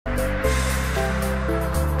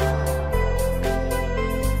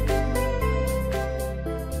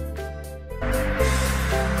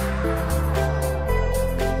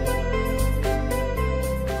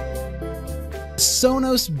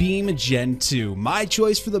Sonos Beam Gen 2, my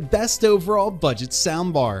choice for the best overall budget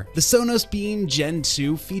soundbar. The Sonos Beam Gen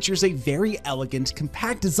 2 features a very elegant,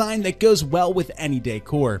 compact design that goes well with any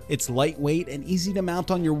decor. It's lightweight and easy to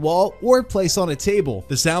mount on your wall or place on a table.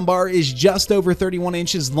 The soundbar is just over 31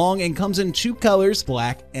 inches long and comes in two colors,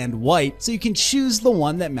 black and white, so you can choose the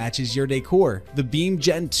one that matches your decor. The Beam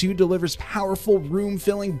Gen 2 delivers powerful,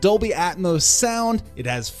 room-filling Dolby Atmos sound. It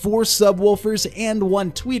has 4 subwoofers and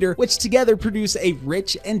 1 tweeter, which together produce a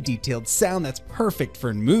rich and detailed sound that's perfect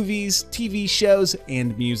for movies, TV shows,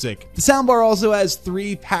 and music. The soundbar also has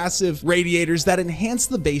 3 passive radiators that enhance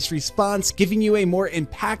the bass response, giving you a more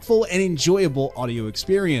impactful and enjoyable audio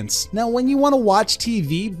experience. Now, when you want to watch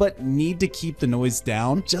TV but need to keep the noise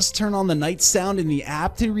down, just turn on the night sound in the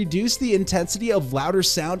app to reduce the intensity of louder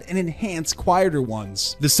sound and enhance quieter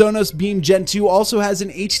ones. The Sonos Beam Gen 2 also has an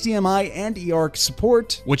HDMI and eARC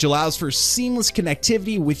support, which allows for seamless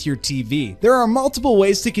connectivity with your TV. There are multiple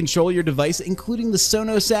ways to control your device, including the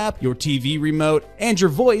Sonos app, your TV remote, and your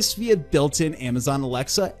voice via built-in Amazon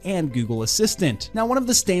Alexa and Google Assistant. Now, one of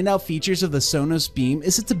the standout features of the Sonos Beam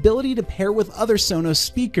is its ability to pair with other Sonos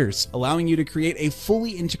speakers, allowing you to create a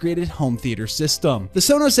fully integrated home theater system. The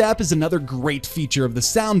Sonos app is another great feature of the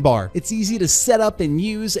soundbar. It's easy to set up and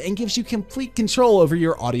use and gives you complete control over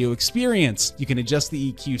your audio experience. You can adjust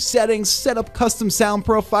the EQ settings, set up custom sound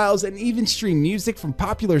profiles, and even stream music from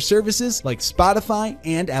popular services like Spotify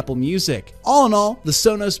and Apple Music. All in all, the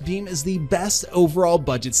Sonos Beam is the best overall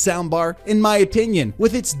budget soundbar, in my opinion.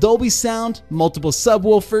 With its Dolby sound, multiple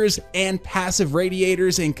subwoofers, and passive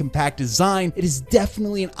radiators and compact design, it is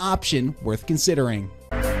definitely an option worth considering.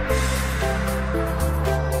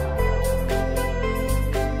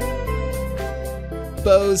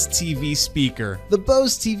 Bose TV speaker. The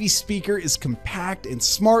Bose TV speaker is compact and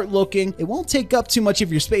smart looking. It won't take up too much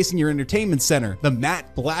of your space in your entertainment center. The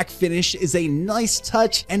matte black finish is a nice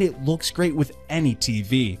touch and it looks great with any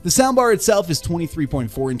TV. The soundbar itself is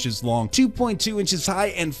 23.4 inches long, 2.2 inches high,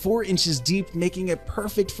 and 4 inches deep, making it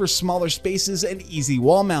perfect for smaller spaces and easy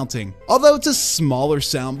wall mounting. Although it's a smaller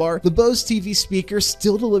soundbar, the Bose TV speaker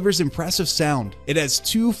still delivers impressive sound. It has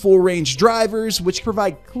 2 full-range drivers, which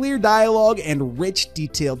provide clear dialogue and rich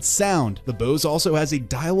detailed sound. The Bose also has a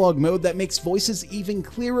dialogue mode that makes voices even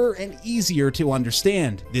clearer and easier to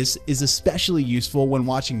understand. This is especially useful when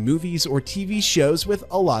watching movies or TV shows with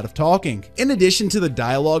a lot of talking. In addition to the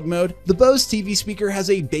dialogue mode, the Bose TV speaker has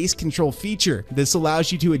a bass control feature. This allows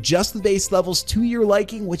you to adjust the bass levels to your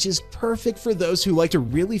liking, which is perfect for those who like to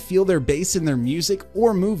really feel their bass in their music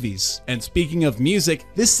or movies. And speaking of music,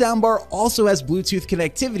 this soundbar also has Bluetooth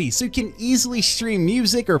connectivity, so you can easily stream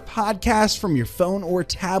music or podcasts from your phone or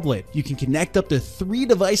tablet. You can connect up to 3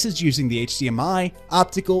 devices using the HDMI,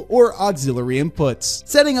 optical, or auxiliary inputs.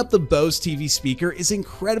 Setting up the Bose TV speaker is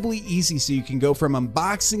incredibly easy, so you can go from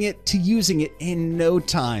unboxing it to using it in no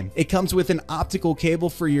time. It comes with an optical cable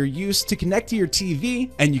for your use to connect to your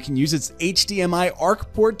TV, and you can use its HDMI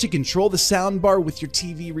ARC port to control the soundbar with your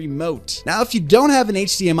TV remote. Now, if you don't have an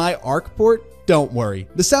HDMI ARC port, don't worry.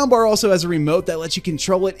 The soundbar also has a remote that lets you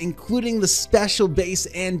control it, including the special bass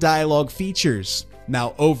and dialogue features.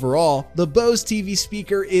 Now, overall, the Bose TV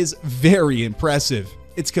speaker is very impressive.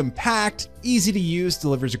 It's compact, easy to use,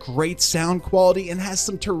 delivers great sound quality, and has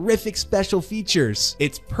some terrific special features.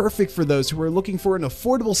 It's perfect for those who are looking for an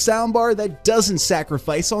affordable soundbar that doesn't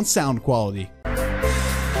sacrifice on sound quality.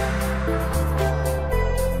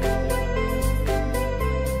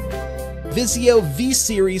 Vizio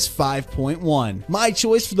V-Series 5.1, my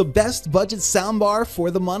choice for the best budget soundbar for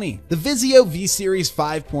the money. The Vizio V-Series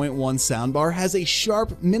 5.1 soundbar has a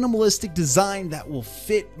sharp, minimalistic design that will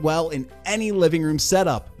fit well in any living room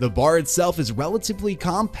setup. The bar itself is relatively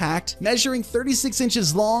compact, measuring 36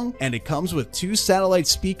 inches long, and it comes with 2 satellite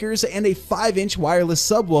speakers and a 5-inch wireless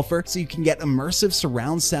subwoofer, so you can get immersive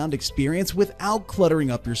surround sound experience without cluttering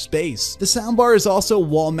up your space. The soundbar is also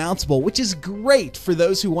wall mountable, which is great for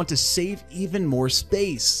those who want to save even more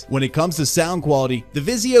space. When it comes to sound quality, the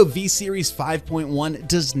Vizio V-Series 5.1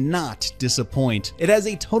 does not disappoint. It has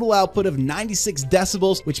a total output of 96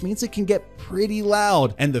 decibels, which means it can get pretty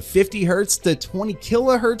loud, and the 50 Hz to 20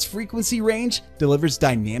 kHz frequency range delivers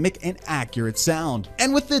dynamic and accurate sound.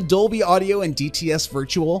 And with the Dolby Audio and DTS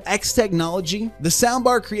Virtual X technology, the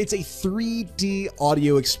soundbar creates a 3D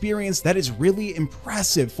audio experience that is really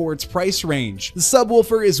impressive for its price range. The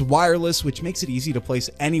subwoofer is wireless, which makes it easy to place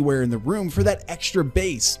anywhere in the room, room for that extra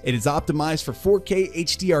bass. It is optimized for 4K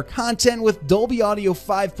HDR content with Dolby Audio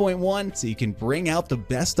 5.1, so you can bring out the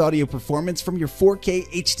best audio performance from your 4K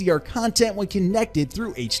HDR content when connected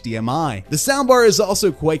through HDMI. The soundbar is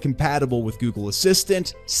also quite compatible with Google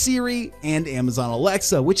Assistant, Siri, and Amazon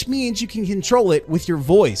Alexa, which means you can control it with your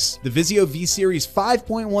voice. The Vizio V-Series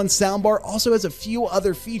 5.1 soundbar also has a few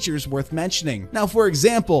other features worth mentioning. Now, for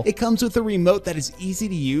example, it comes with a remote that is easy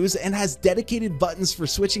to use and has dedicated buttons for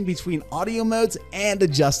switching between audio modes and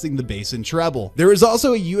adjusting the bass and treble. There is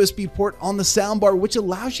also a USB port on the soundbar which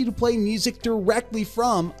allows you to play music directly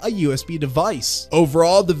from a USB device.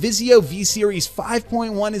 Overall, the Vizio V-Series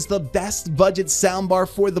 5.1 is the best budget soundbar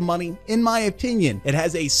for the money, in my opinion. It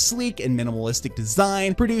has a sleek and minimalistic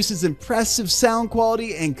design, produces impressive sound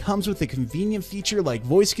quality, and comes with a convenient feature like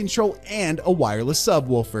voice control and a wireless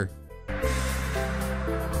subwoofer.